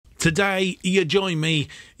Today, you join me.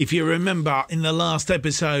 If you remember, in the last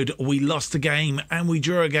episode, we lost a game and we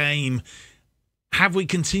drew a game. Have we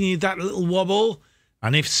continued that little wobble?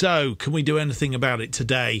 And if so, can we do anything about it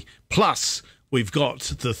today? Plus, we've got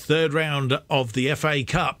the third round of the FA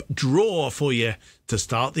Cup draw for you to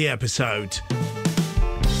start the episode.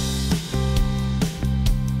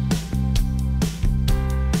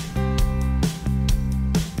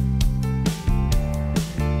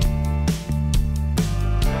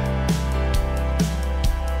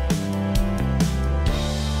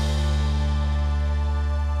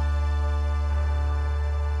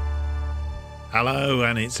 Hello,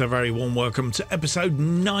 and it's a very warm welcome to episode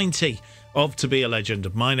 90 of To Be a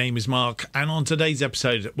Legend. My name is Mark, and on today's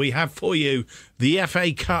episode, we have for you the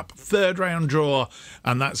FA Cup third round draw,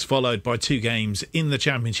 and that's followed by two games in the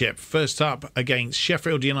Championship. First up against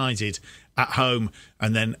Sheffield United at home,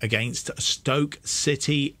 and then against Stoke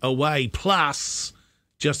City away. Plus,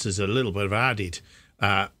 just as a little bit of added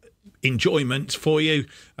enjoyment for you,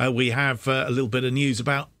 we have a little bit of news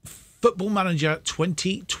about Football Manager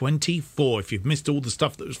 2024. If you've missed all the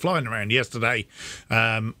stuff that was flying around yesterday,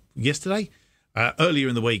 earlier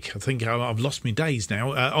in the week, I think I've lost my days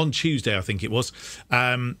now, on Tuesday I think it was,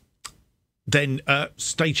 then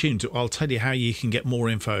stay tuned. I'll tell you how you can get more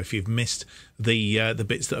info if you've missed the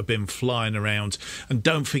bits that have been flying around. And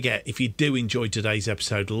don't forget, if you do enjoy today's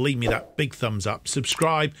episode, leave me that big thumbs up,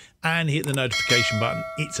 subscribe and hit the notification button.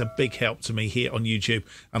 It's a big help to me here on YouTube,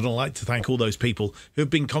 and I'd like to thank all those people who've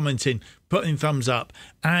been commenting, putting thumbs up,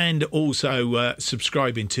 and also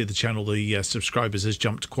subscribing to the channel. The subscribers has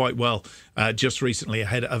jumped quite well just recently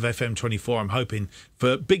ahead of FM24. I'm hoping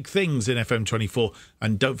for big things in FM24.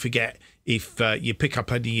 And don't forget, if you pick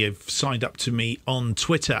up any, you've signed up to me on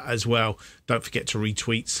Twitter as well, don't forget to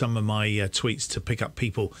retweet some of my tweets to pick up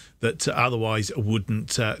people that otherwise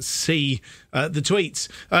wouldn't see the tweets.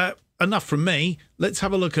 Enough from me. Let's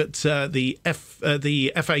have a look at the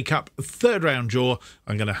FA Cup third round draw.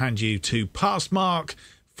 I'm going to hand you to past Mark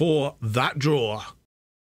for that draw.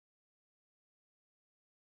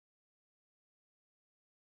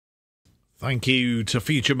 Thank you to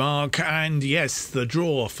future Mark. And yes, the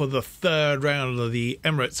draw for the third round of the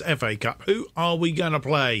Emirates FA Cup. Who are we going to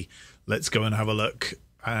play? Let's go and have a look.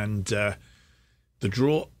 And the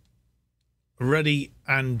draw ready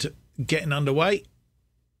and getting underway.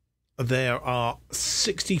 There are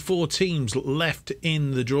 64 teams left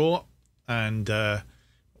in the draw, and not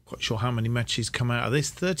quite sure how many matches come out of this.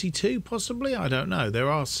 32 possibly, I don't know. There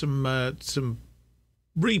are some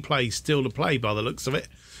replays still to play by the looks of it.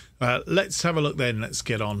 Let's have a look then. Let's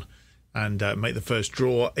get on and make the first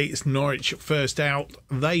draw. It's Norwich first out.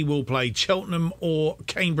 They will play Cheltenham or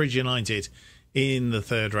Cambridge United in the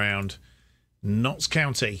third round. Notts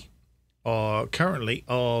County are currently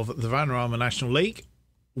of the Vanarama National League.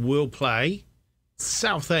 Will play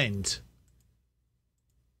Southend.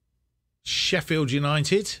 Sheffield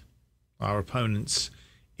United, our opponents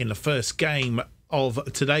in the first game of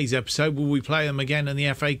today's episode. Will we play them again in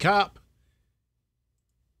the FA Cup?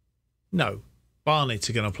 No. Barnet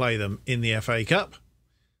are going to play them in the FA Cup.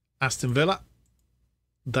 Aston Villa,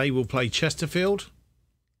 they will play Chesterfield.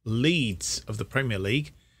 Leeds of the Premier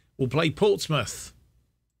League will play Portsmouth.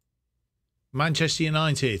 Manchester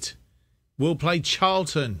United will play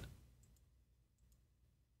Charlton.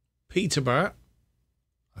 Peterborough,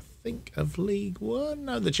 I think of League One,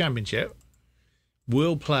 no, the Championship,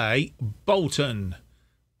 will play Bolton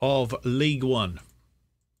of League One.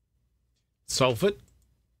 Salford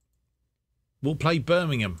will play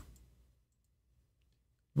Birmingham.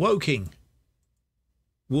 Woking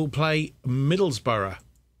will play Middlesbrough.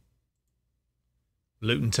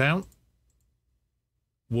 Luton Town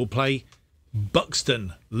will play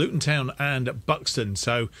Buxton. Luton Town and Buxton.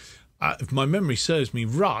 So if my memory serves me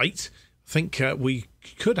right, I think we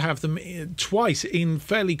could have them twice in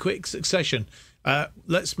fairly quick succession.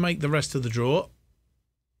 Let's make the rest of the draw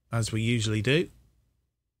as we usually do.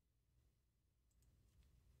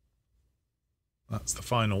 That's the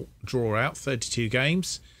final draw out. 32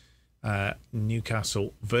 games.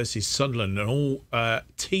 Newcastle versus Sunderland, and all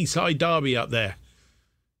Teesside derby up there.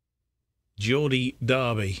 Geordie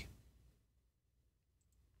derby.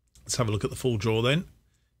 Let's have a look at the full draw then.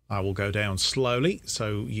 I will go down slowly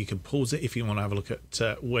so you can pause it if you want to have a look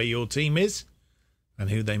at where your team is and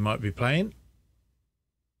who they might be playing.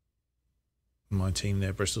 My team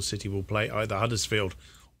there, Bristol City, will play either Huddersfield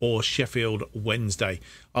or Sheffield Wednesday.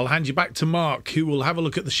 I'll hand you back to Mark, who will have a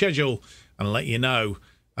look at the schedule and let you know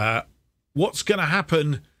what's going to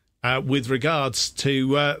happen with regards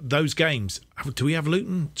to those games. Do we have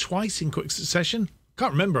Luton twice in quick succession?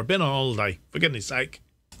 Can't remember. I've been on holiday, for goodness sake.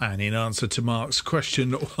 And in answer to Mark's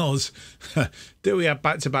question was, do we have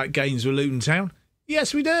back-to-back games with Luton Town?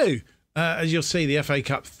 Yes, we do. As you'll see, the FA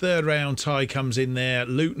Cup third round tie comes in there.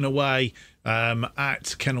 Luton away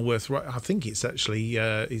at Kenilworth Road. I think it's actually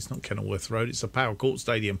it's not Kenilworth Road. It's the Power Court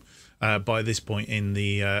Stadium by this point in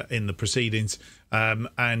the proceedings.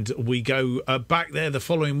 And we go back there the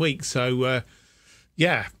following week. So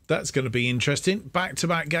yeah, that's going to be interesting.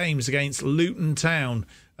 Back-to-back games against Luton Town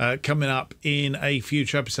coming up in a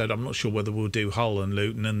future episode. I'm not sure whether we'll do Hull and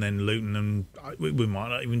Luton and then Luton, and we might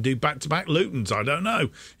not even do back-to-back Lutons. I don't know.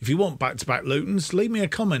 If you want back-to-back Lutons, leave me a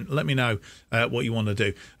comment. Let me know what you want to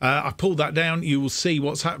do. I pulled that down. You will see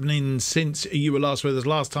what's happening since you were last with us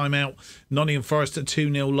last time out. Nottingham Forest a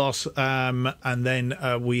 2-0 loss, and then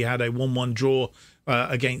we had a 1-1 draw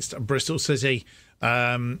against Bristol City.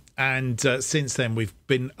 And since then, we've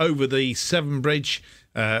been over the Severn Bridge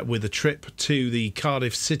with a trip to the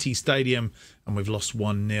Cardiff City Stadium, and we've lost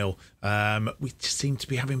 1-0. We just seem to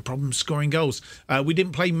be having problems scoring goals. We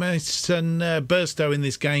didn't play Mason Burstow in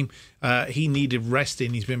this game. He needed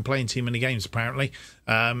resting. He's been playing too many games, apparently.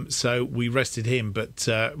 So we rested him, but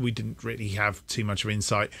we didn't really have too much of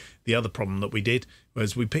insight. The other problem that we did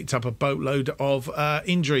was we picked up a boatload of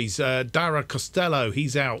injuries. Dara Costello,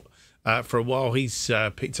 he's out for a while. He's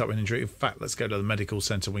picked up an injury. In fact, let's go to the medical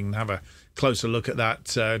centre. We can have a closer look at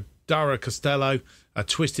that. Dara Costello, a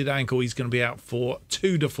twisted ankle. He's going to be out for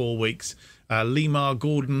 2 to 4 weeks. Lemar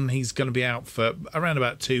Gordon, he's going to be out for around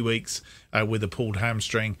about 2 weeks with a pulled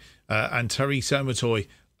hamstring. And Therese Omatoy,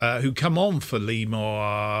 who come on for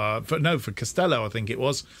for Costello, I think it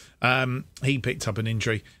was. He picked up an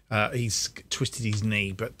injury. He's twisted his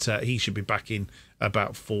knee, but he should be back in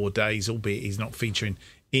about 4 days, albeit he's not featuring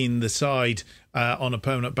in the side on a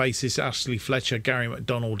permanent basis. Ashley Fletcher, Gary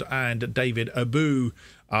McDonald and David Abu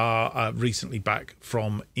are recently back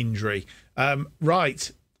from injury.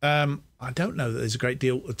 Right. I don't know that there's a great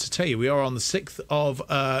deal to tell you. We are on the 6th of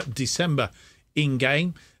December in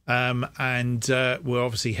game. And we're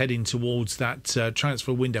obviously heading towards that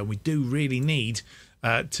transfer window. We do really need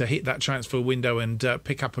to hit that transfer window and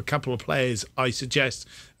pick up a couple of players, I suggest,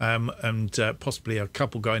 and possibly a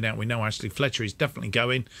couple going out. We know Ashley Fletcher is definitely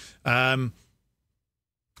going.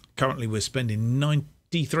 Currently, we're spending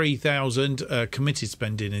 93,000. Committed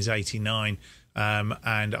spending is 89.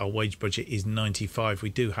 And our wage budget is 95. We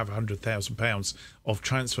do have £100,000 of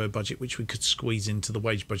transfer budget, which we could squeeze into the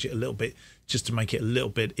wage budget a little bit, just to make it a little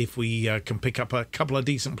bit, if we can pick up a couple of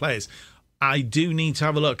decent players. I do need to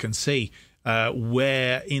have a look and see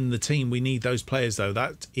where in the team we need those players, though.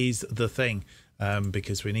 That is the thing,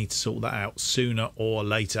 because we need to sort that out sooner or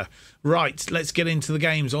later. Right, let's get into the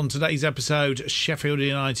games on today's episode. Sheffield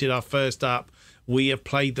United are first up. We have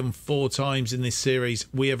played them 4 times in this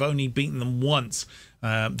series. We have only beaten them once.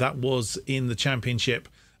 That was in the Championship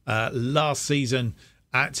last season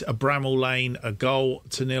at Bramall Lane, a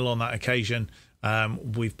 1-0 on that occasion.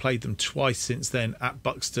 We've played them twice since then at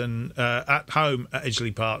Buxton, at home at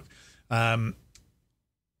Edgeley Park. In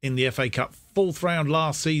the FA Cup 4th round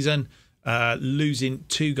last season, losing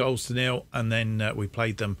 2-0, and then we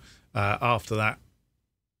played them after that,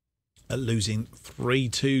 losing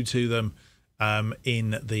 3-2 to them.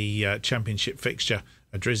 In the Championship fixture,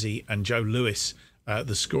 Drizzy and Joe Lewis,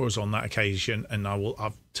 the scorers on that occasion, and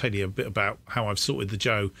I'll tell you a bit about how I've sorted the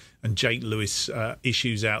Joe and Jake Lewis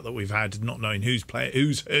issues out that we've had, not knowing who's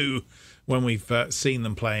who when we've seen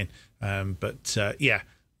them playing. But yeah,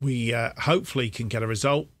 we hopefully can get a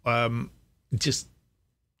result. Just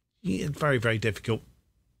very, very difficult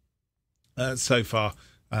so far.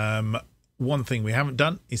 One thing we haven't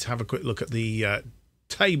done is have a quick look at the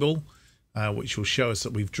table, which will show us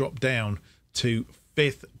that we've dropped down to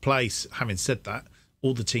 5th place. Having said that,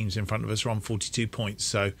 all the teams in front of us are on 42 points.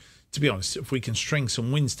 So, to be honest, if we can string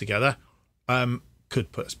some wins together,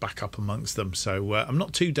 could put us back up amongst them. So, I'm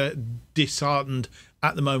not too disheartened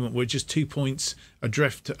at the moment. We're just 2 points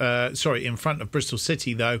adrift. In front of Bristol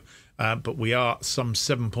City, though. But we are some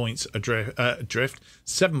 7 points adrift.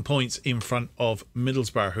 7 points in front of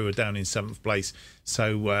Middlesbrough, who are down in 7th place.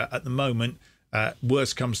 So, at the moment,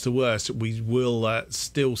 worst comes to worst, we will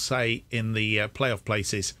still say in the playoff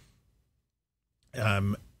places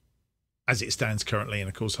as it stands currently. And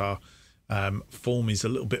of course our form is a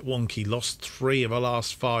little bit wonky. Lost 3 of our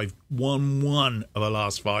last 5, won 1 of our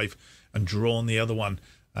last 5 and drawn the other one.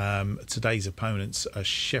 Today's opponents are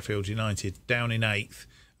Sheffield United, down in 8th.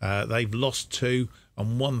 They've lost 2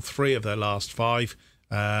 and won 3 of their last 5.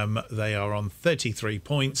 They are on 33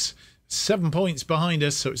 points. 7 points behind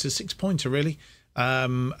us, so it's a 6-pointer really.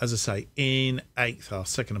 As I say, in 8th, our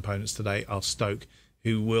second opponents today are Stoke,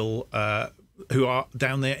 who are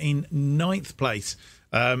down there in 9th place.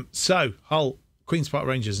 So, Hull, Queen's Park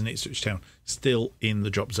Rangers and Ipswich Town still in the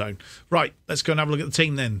drop zone. Right, let's go and have a look at the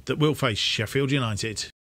team then that will face Sheffield United.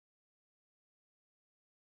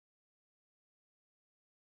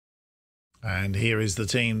 And here is the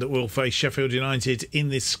team that will face Sheffield United in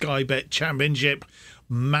this Sky Bet Championship.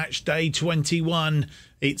 Match day 21.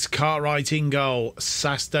 It's Cartwright in goal.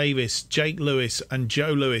 Sass Davis, Jake Lewis and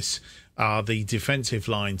Joe Lewis are the defensive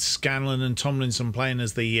line. Scanlon and Tomlinson playing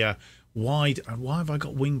as the wide. Why have I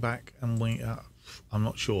got wing back and wing? I'm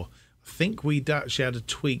not sure. I think we actually had a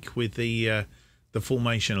tweak with the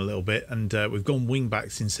formation a little bit, and we've gone wing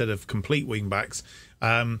backs instead of complete wing backs.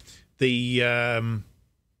 The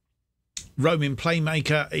roaming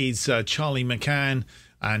playmaker is Charlie McCann,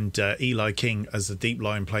 and Eli King as the deep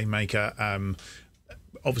line playmaker.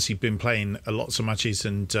 Obviously been playing lots of matches,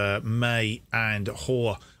 and May and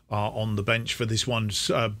Hoare are on the bench for this one.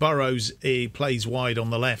 Burrows plays wide on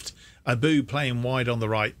the left. Abu playing wide on the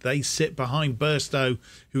right. They sit behind Burstow,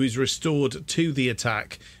 who is restored to the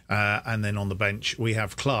attack. And then on the bench, we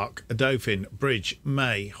have Clark, Adofin, Bridge,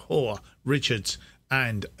 May, Hoare, Richards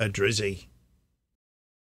and Adrizzi.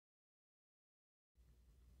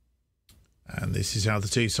 And this is how the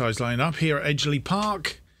two sides line up here at Edgeley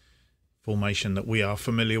Park. Formation that we are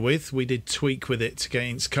familiar with. We did tweak with it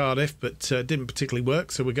against Cardiff, but didn't particularly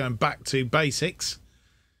work. So we're going back to basics.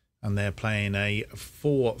 And they're playing a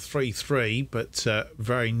 4-3-3, but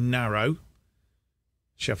very narrow.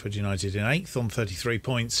 Sheffield United in 8th on 33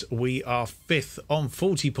 points. We are 5th on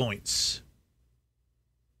 40 points.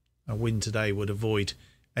 A win today would avoid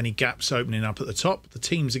any gaps opening up at the top. The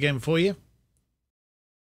teams again for you.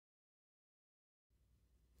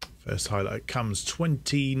 First highlight comes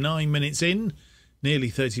 29 minutes in,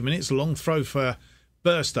 nearly 30 minutes. Long throw for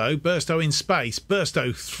Burstow. Burstow in space.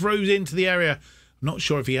 Burstow throws into the area. I'm not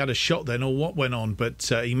sure if he had a shot then or what went on,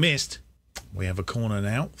 but he missed. We have a corner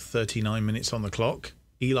now. 39 minutes on the clock.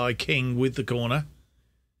 Eli King with the corner.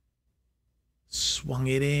 Swung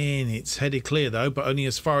it in. It's headed clear though, but only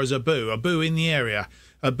as far as Abu. Abu in the area.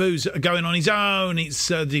 Abu's going on his own. It's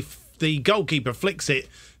the goalkeeper flicks it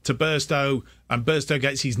to Burstow, and Burstow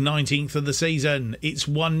gets his 19th of the season. It's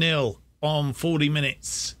 1-0 on 40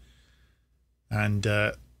 minutes. And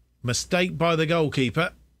mistake by the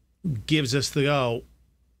goalkeeper gives us the goal.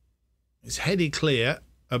 It's headed clear.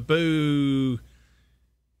 Abu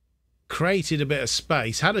created a bit of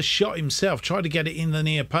space, had a shot himself, tried to get it in the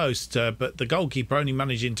near post, but the goalkeeper only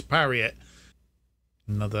managing to parry it.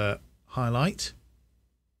 Another highlight.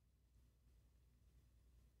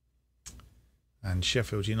 And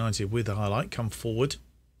Sheffield United with the highlight come forward.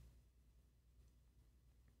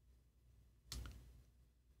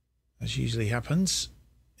 As usually happens,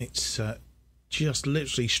 it's just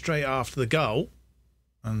literally straight after the goal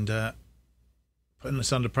and putting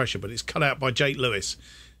us under pressure, but it's cut out by Jake Lewis.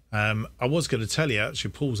 I was going to tell you,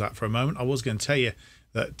 actually pause that for a moment, I was going to tell you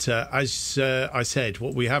that as I said,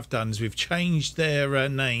 what we have done is we've changed their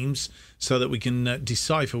names so that we can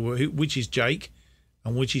decipher which is Jake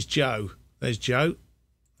and which is Joe. There's Joe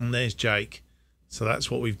and there's Jake. So that's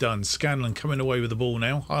what we've done. Scanlon coming away with the ball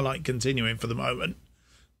now. Highlight continuing for the moment.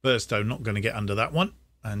 Burstow not going to get under that one.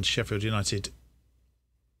 And Sheffield United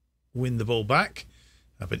win the ball back.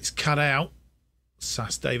 But it's cut out.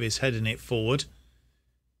 Sass Davis heading it forward.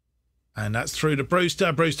 And that's through to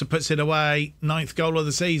Brewster. Brewster puts it away. 9th goal of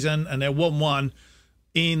the season. And they're 1-1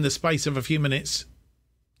 in the space of a few minutes.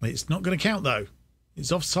 It's not going to count though.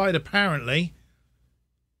 It's offside apparently.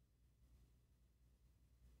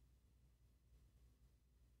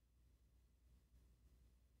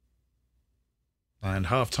 And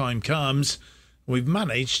half-time comes. We've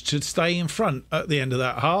managed to stay in front at the end of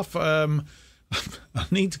that half. I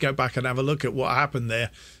need to go back and have a look at what happened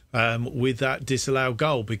there with that disallowed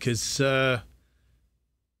goal, because it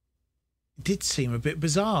did seem a bit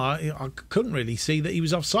bizarre. I couldn't really see that he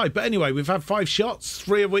was offside. But anyway, we've had 5 shots,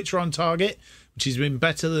 3 of which are on target, which has been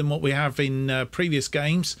better than what we have in previous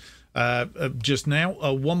games. Just now,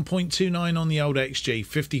 a 1.29 on the old XG,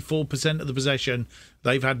 54% of the possession.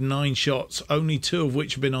 They've had 9 shots, only 2 of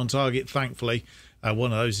which have been on target, thankfully.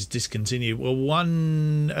 One of those is discontinued. Well,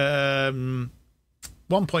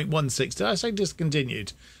 1.16. Did I say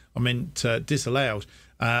discontinued? I meant disallowed.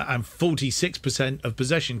 And 46% of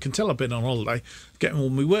possession. Can tell I've been on holiday. Getting all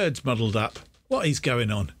my words muddled up. What is going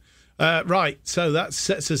on? Right, so that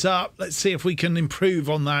sets us up. Let's see if we can improve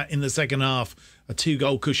on that in the second half. A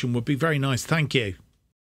 2-goal cushion would be very nice. Thank you.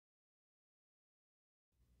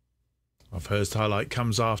 Our first highlight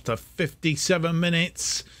comes after 57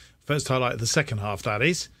 minutes. First highlight of the second half, that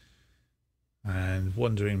is. And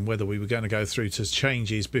wondering whether we were going to go through to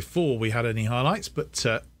changes before we had any highlights. But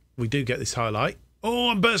we do get this highlight.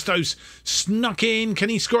 Oh, and Burstow's snuck in. Can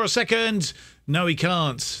he score a second? No, he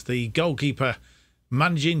can't. The goalkeeper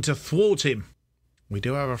managing to thwart him. We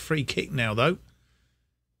do have a free kick now, though.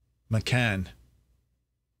 McCann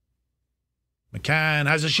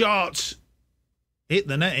has a shot. Hit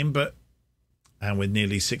the netting, but... And with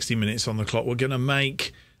nearly 60 minutes on the clock, we're going to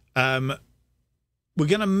make...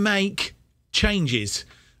 changes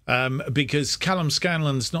because Callum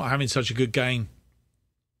Scanlon's not having such a good game.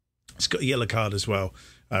 He's got a yellow card as well.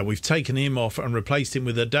 We've taken him off and replaced him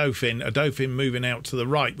with a Dauphin moving out to the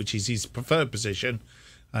right, which is his preferred position.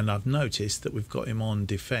 And I've noticed that we've got him on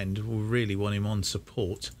defend. We really want him on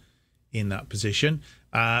support in that position.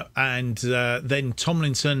 And then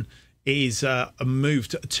Tomlinson is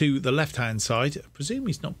moved to the left-hand side. I presume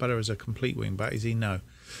he's not better as a complete wing-back, is he? No.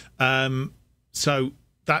 So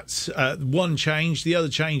that's one change. The other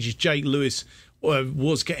change is Jake Lewis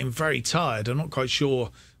was getting very tired. I'm not quite sure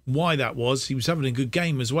why that was. He was having a good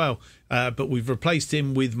game as well. But we've replaced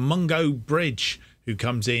him with Mungo Bridge, who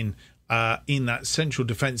comes in that central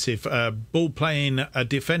defensive ball-playing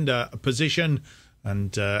defender position.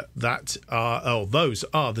 And those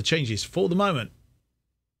are the changes for the moment.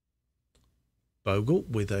 Bogle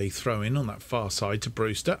with a throw-in on that far side to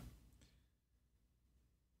Brewster.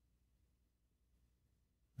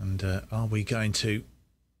 And are we going to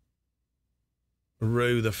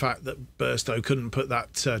rue the fact that Burstow couldn't put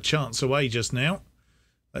that chance away just now?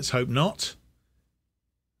 Let's hope not.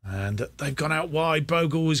 And they've gone out wide.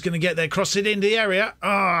 Bogle was going to get there, cross it into the area.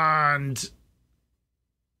 And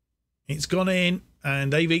it's gone in.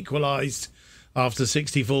 And they've equalised after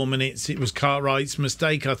 64 minutes. It was Cartwright's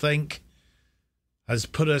mistake, I think, has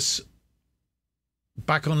put us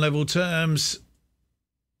back on level terms.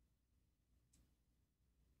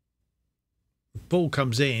 The ball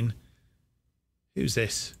comes in. Who's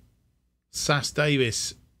this? Sass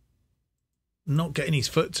Davis. Not getting his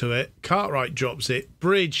foot to it. Cartwright drops it.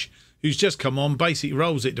 Bridge, who's just come on, basically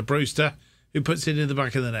rolls it to Brewster, who puts it in the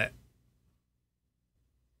back of the net.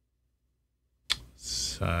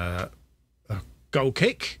 A goal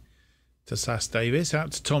kick to Sass Davis,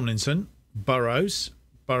 out to Tomlinson. Burrows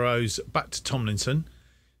back to Tomlinson.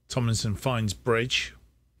 Tomlinson finds Bridge.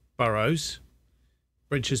 Bridge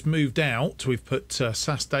has moved out. We've put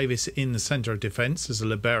Sass Davis in the centre of defence as a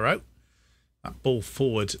libero. That ball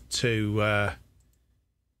forward to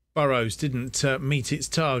Burrows didn't meet its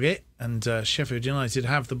target, and Sheffield United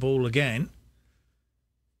have the ball again.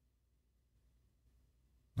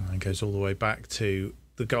 And it goes all the way back to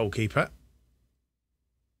the goalkeeper.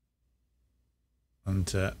 And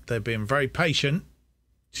they're being very patient,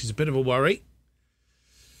 which is a bit of a worry.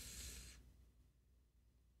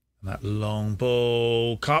 And that long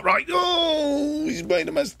ball, Cartwright. Oh, he's made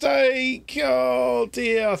a mistake. Oh,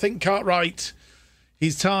 dear. I think Cartwright,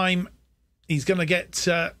 his time, he's going to get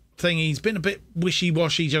thing. He's been a bit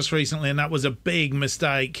wishy-washy just recently, and that was a big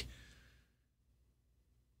mistake.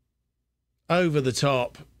 Over the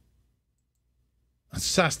top.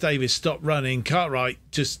 Sass Davis stopped running. Cartwright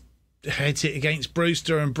just heads it against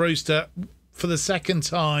Brewster, and Brewster, for the second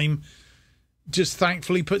time, just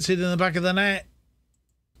thankfully puts it in the back of the net.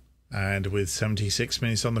 And with 76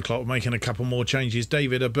 minutes on the clock, making a couple more changes.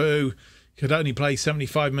 David Abu could only play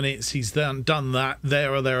 75 minutes. He's done that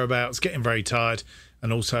there or thereabouts, getting very tired,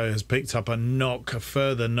 and also has picked up a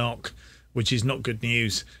further knock, which is not good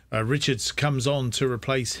news. Richards comes on to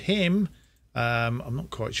replace him. I'm not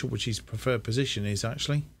quite sure which his preferred position is,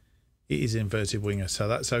 actually. It is inverted winger, so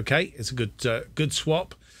that's okay. It's a good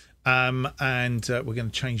swap. And we're going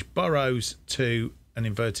to change Burrows to an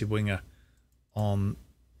inverted winger on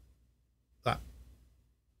that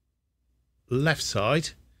left side.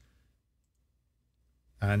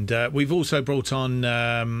 And we've also brought on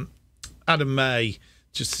Adam May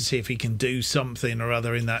just to see if he can do something or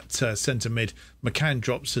other in that centre mid. McCann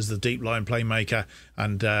drops as the deep line playmaker,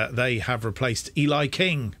 and they have replaced Eli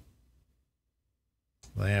King.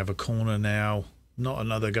 They have a corner now, not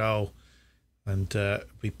another goal. And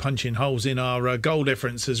be punching holes in our goal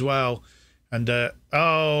difference as well. And,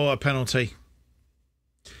 a penalty.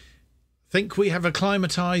 Think we have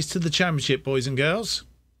acclimatised to the Championship, boys and girls.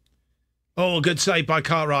 Oh, good save by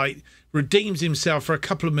Cartwright. Redeems himself for a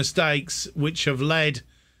couple of mistakes which have led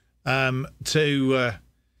to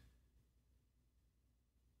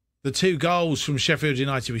the two goals from Sheffield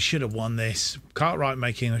United. We should have won this. Cartwright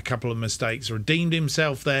making a couple of mistakes. Redeemed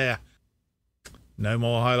himself there. No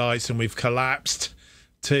more highlights, and we've collapsed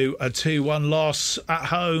to a 2-1 loss at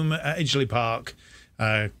home at Edgeley Park.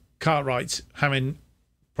 Cartwright having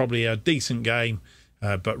probably a decent game,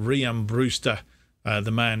 but Rian Brewster,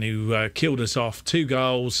 the man who killed us off, 2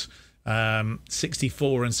 goals,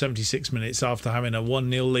 64 and 76 minutes after having a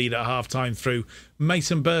 1-0 lead at half-time through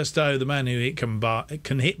Mason Burstow, the man who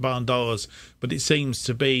can hit barn doors, but it seems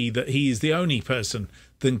to be that he is the only person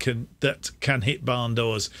that can hit barn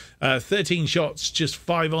doors. 13 shots, just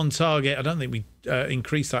 5 on target. I don't think we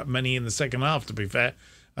increased that many in the second half, to be fair.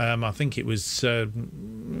 I think it was 6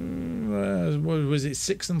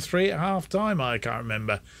 and 3 at half-time? I can't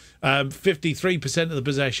remember. 53% of the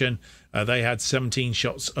possession. They had 17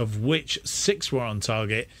 shots, of which 6 were on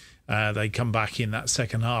target. They come back in that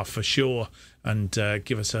second half for sure and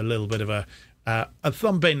give us a little bit of a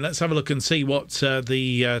thumping. Let's have a look and see what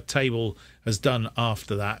the table has done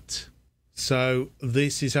after that. So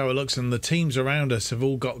this is how it looks, and the teams around us have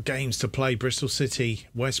all got games to play. Bristol City,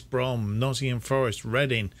 West Brom, Nottingham Forest,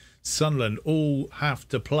 Reading, Sunderland all have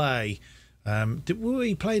to play. Were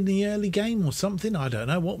we playing the early game or something? I don't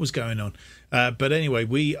know what was going on. But anyway,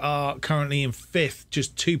 we are currently in 5th,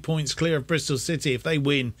 just 2 points clear of Bristol City. If they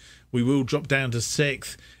win, we will drop down to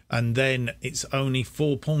 6th. And then it's only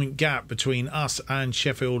 4-point gap between us and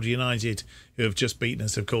Sheffield United, who have just beaten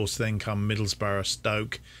us, of course. Then come Middlesbrough,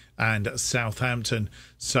 Stoke and Southampton.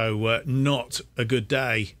 So not a good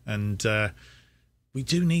day. And we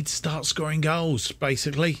do need to start scoring goals,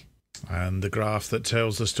 basically. And the graph that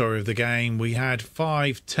tells the story of the game, we had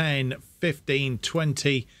 5, 10, 15,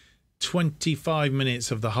 20, 25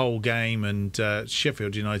 minutes of the whole game, and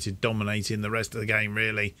Sheffield United dominating the rest of the game,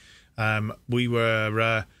 really. We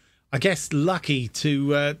were, I guess, lucky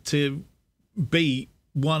to be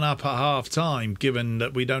 1 up at half-time, given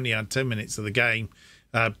that we'd only had 10 minutes of the game,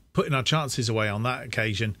 putting our chances away on that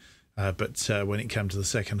occasion. But when it came to the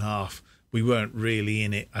second half, we weren't really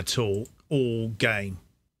in it at all game.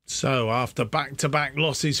 So after back-to-back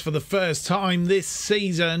losses for the first time this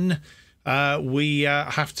season, we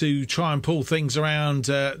have to try and pull things around.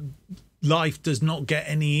 Life does not get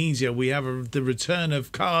any easier. We have the return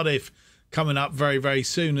of Cardiff coming up very, very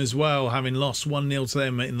soon as well, having lost 1-0 to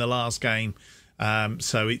them in the last game.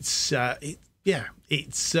 So it's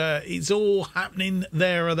all happening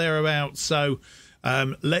there or thereabouts. So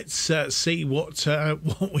let's see what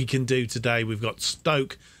we can do today. We've got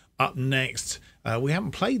Stoke up next. We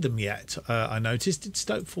haven't played them yet, I noticed. Did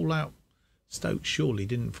Stoke fall out? Stoke surely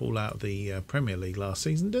didn't fall out of the Premier League last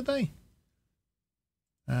season, did they?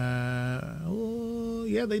 Yeah,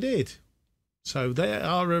 they did. So they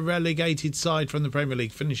are a relegated side from the Premier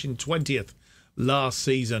League, finishing 20th last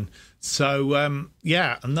season. So,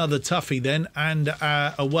 yeah, another toughie then. And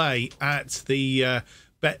away at the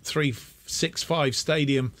Bet365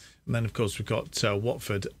 Stadium. And then, of course, we've got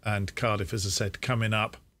Watford and Cardiff, as I said, coming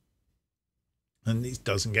up. And it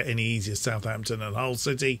doesn't get any easier. Southampton and Hull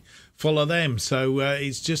City follow them. So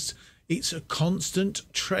it's a constant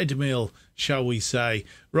treadmill, shall we say.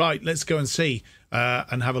 Right, let's go and see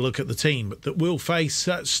and have a look at the team that will face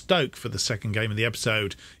Stoke for the second game of the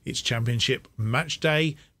episode. It's Championship Match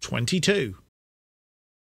Day 22.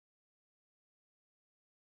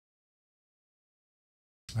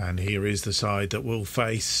 And here is the side that will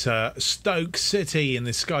face Stoke City in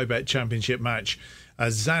this Sky Bet Championship match.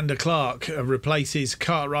 As Xander Clark replaces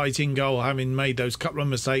Cartwright in goal, having made those couple of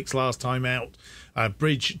mistakes last time out.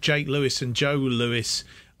 Bridge, Jake Lewis and Joe Lewis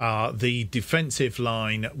are the defensive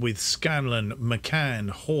line, with Scanlon, McCann,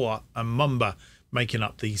 Hoare and Mumba making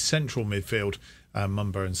up the central midfield.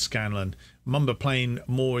 Mumba and Scanlon. Mumba playing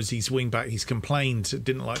more as his wing-back. He's complained,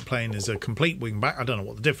 didn't like playing as a complete wing-back. I don't know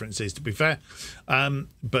what the difference is, to be fair.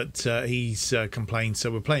 But he's complained, so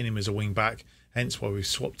we're playing him as a wing-back, hence why we've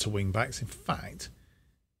swapped to wing-backs. In fact...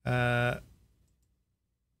 we'll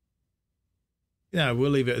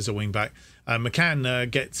leave it as a wing back. McCann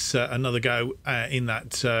gets another go in that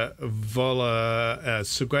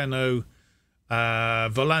Sugueno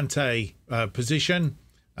Volante position,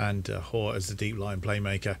 and Hoare as the deep line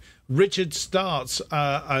playmaker. Richard starts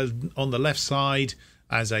on the left side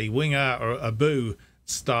as a winger, or Abu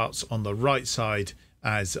starts on the right side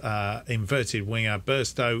as inverted winger.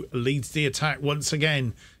 Burstow leads the attack once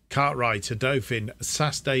again. Cartwright, Adofin,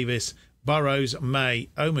 Sass Davis, Burrows, May,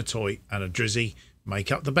 Omatoy and Adrizzi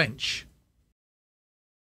make up the bench.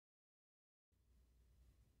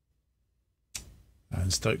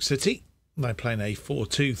 And Stoke City, they're playing a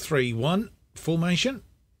 4-2-3-1 formation.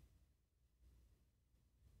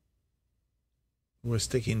 We're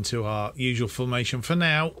sticking to our usual formation for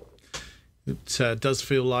now. It does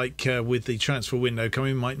feel like with the transfer window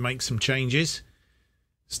coming, might make some changes.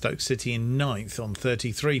 Stoke City in 9th on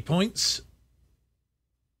 33 points.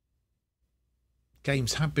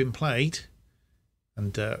 Games have been played,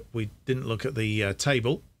 and we didn't look at the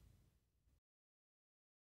table.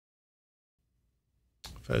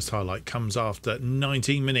 First highlight comes after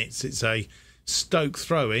 19 minutes. It's a Stoke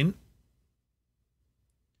throw-in.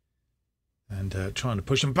 And trying to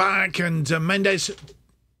push him back. And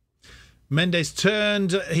Mendes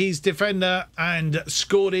turned his defender and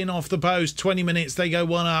scored in off the post. 20 minutes, they go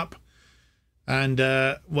one up. And,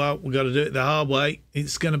 well, we've got to do it the hard way.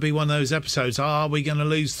 It's going to be one of those episodes. Are we going to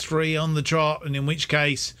lose 3 on the trot? And in which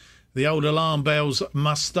case, the old alarm bells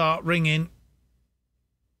must start ringing.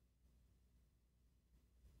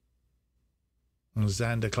 And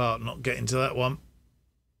Xander Clark not getting to that one.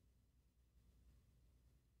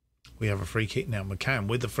 We have a free kick now. McCann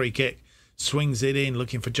with the free kick. Swings it in,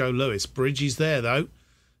 looking for Joe Lewis. Bridge is there, though.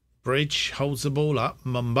 Bridge holds the ball up.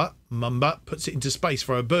 Mumba puts it into space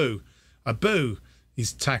for Abu. Abu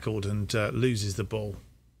is tackled and loses the ball.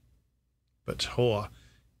 But Hoare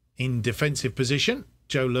in defensive position.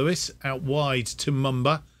 Joe Lewis out wide to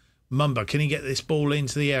Mumba. Mumba, can he get this ball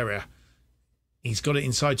into the area? He's got it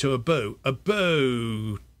inside to Abu.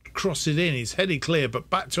 Abu cross it in. It's headed clear, but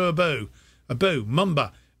back to Abu. Abu,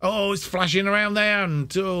 Mumba. Oh, it's flashing around there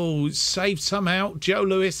and it's saved somehow. Joe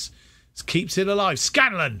Lewis keeps it alive.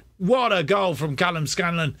 Scanlon. What a goal from Callum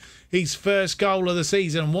Scanlon. His first goal of the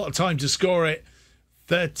season. What a time to score it.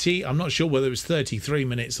 30, I'm not sure whether it was 33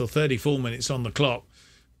 minutes or 34 minutes on the clock.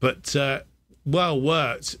 But well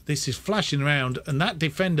worked. This is flashing around. And that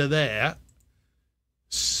defender there,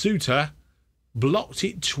 Suter, blocked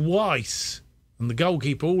it twice. And the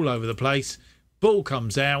goalkeeper all over the place. Ball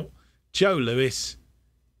comes out. Joe Lewis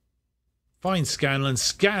finds Scanlon.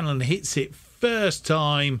 Scanlon hits it first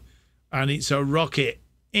time. And it's a rocket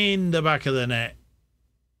in the back of the net.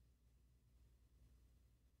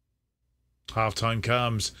 Half-time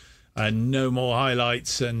comes and no more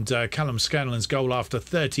highlights. And Callum Scanlon's goal after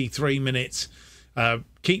 33 minutes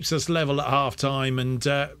keeps us level at half-time. And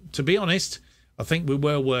to be honest, I think we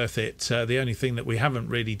were worth it. The only thing that we haven't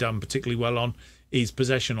really done particularly well on is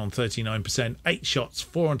possession on 39%. 8 shots,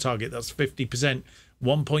 4 on target. That's 50%.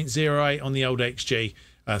 1.08 on the old XG.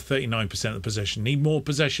 39% of the possession. Need more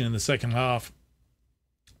possession in the second half.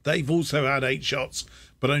 They've also had 8 shots,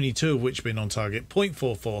 but only 2 of which have been on target.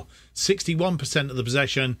 0.44. 61% of the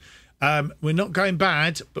possession. We're not going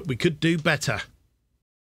bad, but we could do better.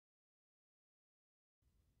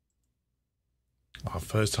 Our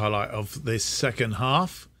first highlight of this second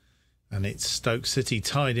half. And it's Stoke City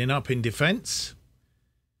tidying up in defence.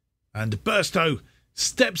 And Burstow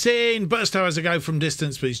steps in. Burstow has a go from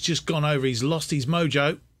distance, but he's just gone over. He's lost his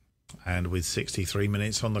mojo. And with 63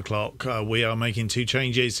 minutes on the clock, we are making 2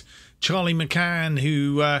 changes. Charlie McCann,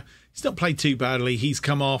 who he's not played too badly. He's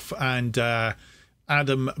come off, and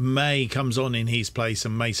Adam May comes on in his place,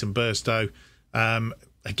 and Mason Burstow.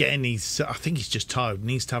 Again, I think he's just tired.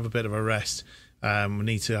 Needs to have a bit of a rest. We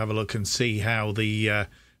need to have a look and see how the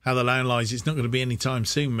land lies. It's not going to be any time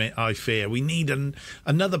soon, I fear. We need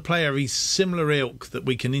another player. He's similar ilk that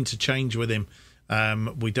we can interchange with him.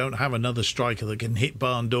 We don't have another striker that can hit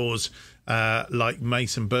barn doors like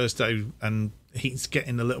Mason Burstow, and he's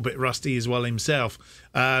getting a little bit rusty as well himself.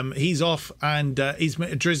 He's off, and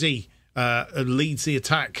Ismet Adrizzi leads the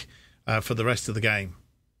attack for the rest of the game.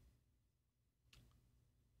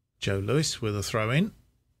 Joe Lewis with a throw-in.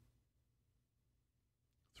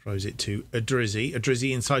 Throws it to Adrizzi.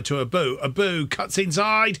 Adrizzi inside to Abu. Abu cuts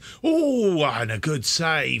inside. Oh, and a good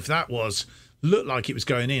save. That was. Looked like it was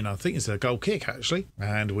going in. I think it's a goal kick, actually.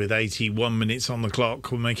 And with 81 minutes on the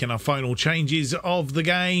clock, we're making our final changes of the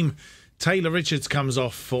game. Taylor Richards comes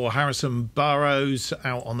off for Harrison Burrows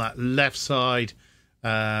out on that left side.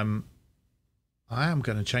 I am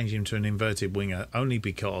going to change him to an inverted winger, only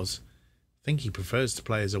because I think he prefers to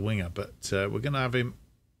play as a winger. But we're going to have him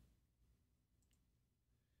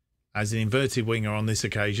as an inverted winger on this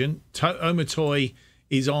occasion. Omatoy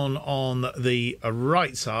is on the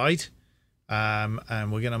right side.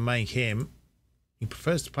 And we're going to make him, he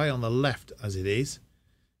prefers to play on the left as it is,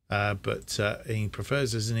 but he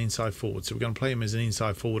prefers as an inside forward. So we're going to play him as an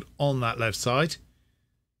inside forward on that left side.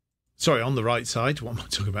 Sorry, on the right side. What am I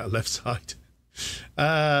talking about? Left side.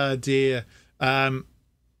 Dear. And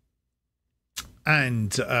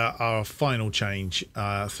our final change,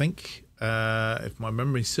 I think, if my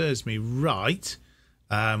memory serves me right,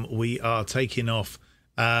 we are taking off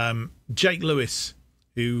Jake Lewis,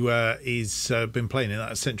 who is been playing in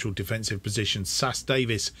that central defensive position. Sass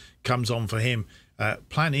Davis comes on for him.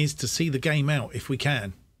 Plan is to see the game out if we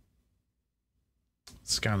can.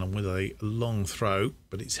 Scanlon with a long throw,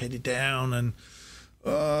 but it's headed down and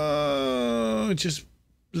it just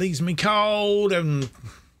leaves me cold. And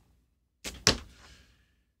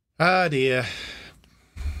dear.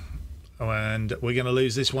 And we're going to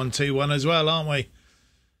lose this one 2-1 as well, aren't we?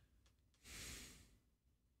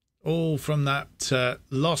 all from that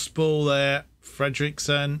lost ball there.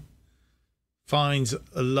 Fredriksson finds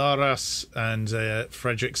Laras, and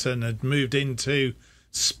Fredriksson had moved into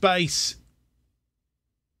space.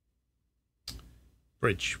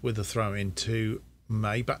 Bridge with a throw into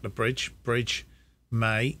May. Back to Bridge. Bridge,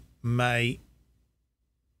 May. May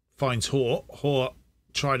finds Hort. Hort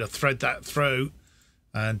tried to thread that through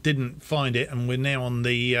and didn't find it. And we're now on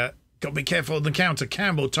the... got to be careful on the counter.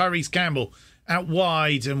 Campbell, Tyrese Campbell out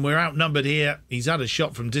wide, and we're outnumbered here. He's had a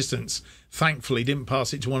shot from distance. Thankfully, didn't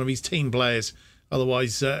pass it to one of his team players.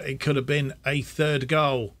 Otherwise, it could have been a third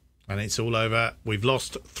goal. And it's all over. We've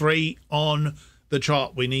lost 3 on the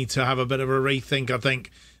trot. We need to have a bit of a rethink. I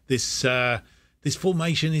think this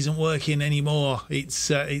formation isn't working anymore.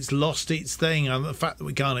 It's lost its thing, and the fact that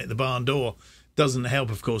we can't hit the barn door doesn't help.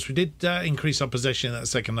 Of course, we did increase our possession in that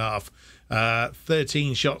second half.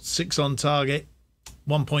 13 shots, 6 on target,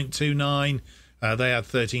 1.29. They had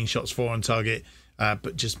 13 shots, 4 on target,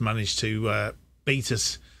 but just managed to beat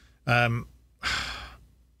us. I'm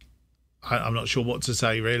not sure what to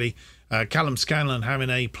say, really. Callum Scanlon having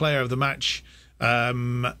a player of the match with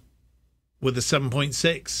a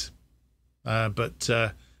 7.6, but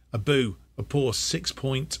a poor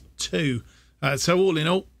 6.2. So all in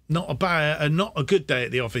all, not a good day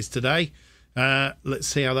at the office today. Let's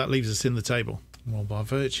see how that leaves us in the table. Well, by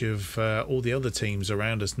virtue of all the other teams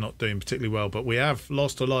around us not doing particularly well, but we have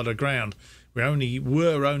lost a lot of ground. We're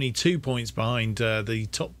only 2 points behind the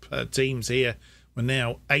top teams here. We're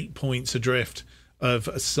now 8 points adrift of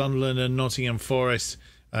Sunderland and Nottingham Forest.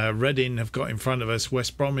 Reading have got in front of us,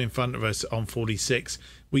 West Brom in front of us on 46.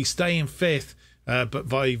 We stay in 5th, but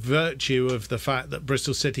by virtue of the fact that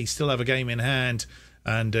Bristol City still have a game in hand,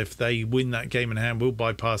 and if they win that game in hand, we'll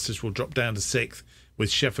bypass us, we'll drop down to 6th, with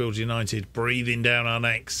Sheffield United breathing down our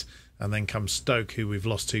necks. And then comes Stoke, who we've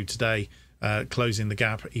lost to today, closing the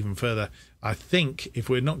gap even further. I think if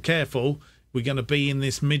we're not careful, we're going to be in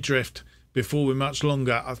this mid-drift before we're much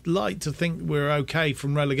longer. I'd like to think we're okay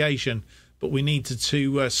from relegation, but we need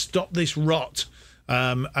to stop this rot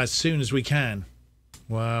as soon as we can.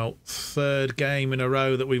 Well, 3rd game in a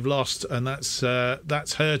row that we've lost, and that's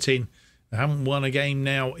hurting. I haven't won a game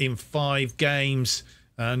now in 5 games,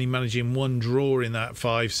 only managing 1 draw in that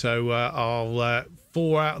 5. So our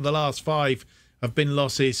 4 out of the last 5 have been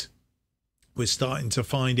losses. We're starting to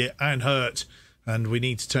find it and hurt, and we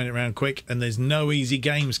need to turn it around quick. And there's no easy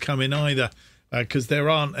games coming either, because there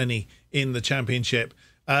aren't any in the Championship.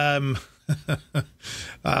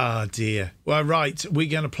 Ah, dear. Well, right, we're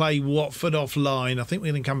going to play Watford offline. I think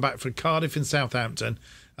we're going to come back for Cardiff and Southampton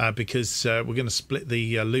because we're going to split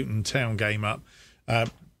the Luton Town game up.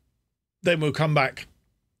 Then we'll come back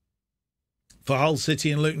for Hull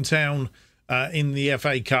City and Luton Town in the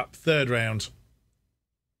FA Cup 3rd round.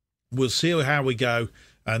 We'll see how we go,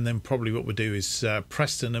 and then probably what we'll do is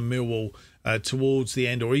Preston and Millwall towards the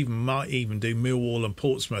end, or might even do Millwall and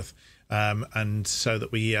Portsmouth. And so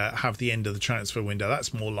that we have the end of the transfer window.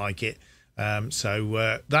 That's more like it.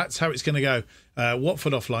 So that's how it's going to go.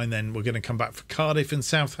 Watford offline then. We're going to come back for Cardiff and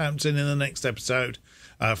Southampton in the next episode,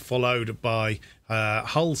 followed by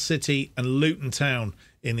Hull City and Luton Town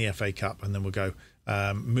in the FA Cup. And then we'll go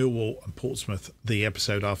Millwall and Portsmouth the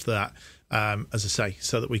episode after that, as I say,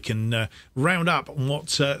 so that we can round up on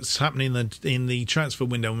what's happening in the transfer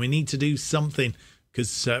window. And we need to do something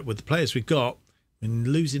because with the players we've got, and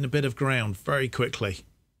losing a bit of ground very quickly.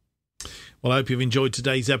 Well, I hope you've enjoyed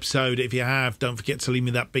today's episode. If you have, don't forget to leave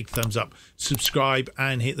me that big thumbs up, subscribe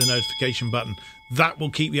and hit the notification button. That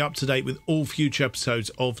will keep you up to date with all future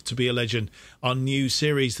episodes of To Be a Legend, our new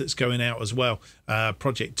series that's going out as well,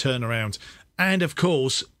 Project Turnaround. And, of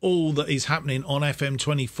course, all that is happening on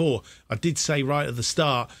FM24. I did say right at the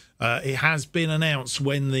start, it has been announced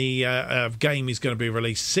when the game is going to be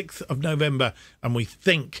released, 6th of November, and we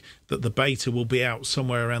think that the beta will be out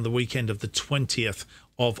somewhere around the weekend of the 20th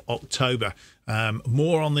of October.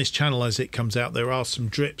 More on this channel as it comes out. There are some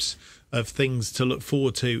drips of things to look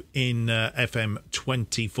forward to in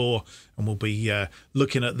FM24, and we'll be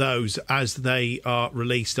looking at those as they are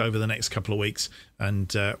released over the next couple of weeks,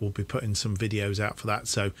 and we'll be putting some videos out for that.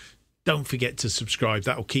 So don't forget to subscribe.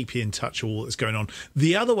 That will keep you in touch with all that's going on.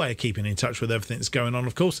 The other way of keeping in touch with everything that's going on,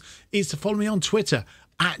 of course, is to follow me on Twitter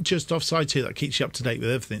at JustOffsideToo. That keeps you up to date with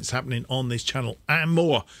everything that's happening on this channel and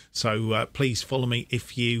more. So please follow me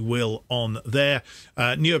if you will on there.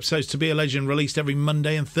 New episodes To Be a Legend released every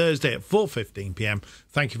Monday and Thursday at 4:15 p.m.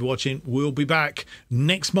 Thank you for watching. We'll be back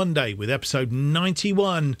next Monday with episode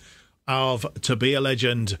 91 of To Be a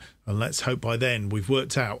Legend. And let's hope by then we've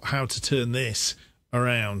worked out how to turn this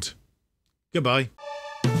around. Goodbye.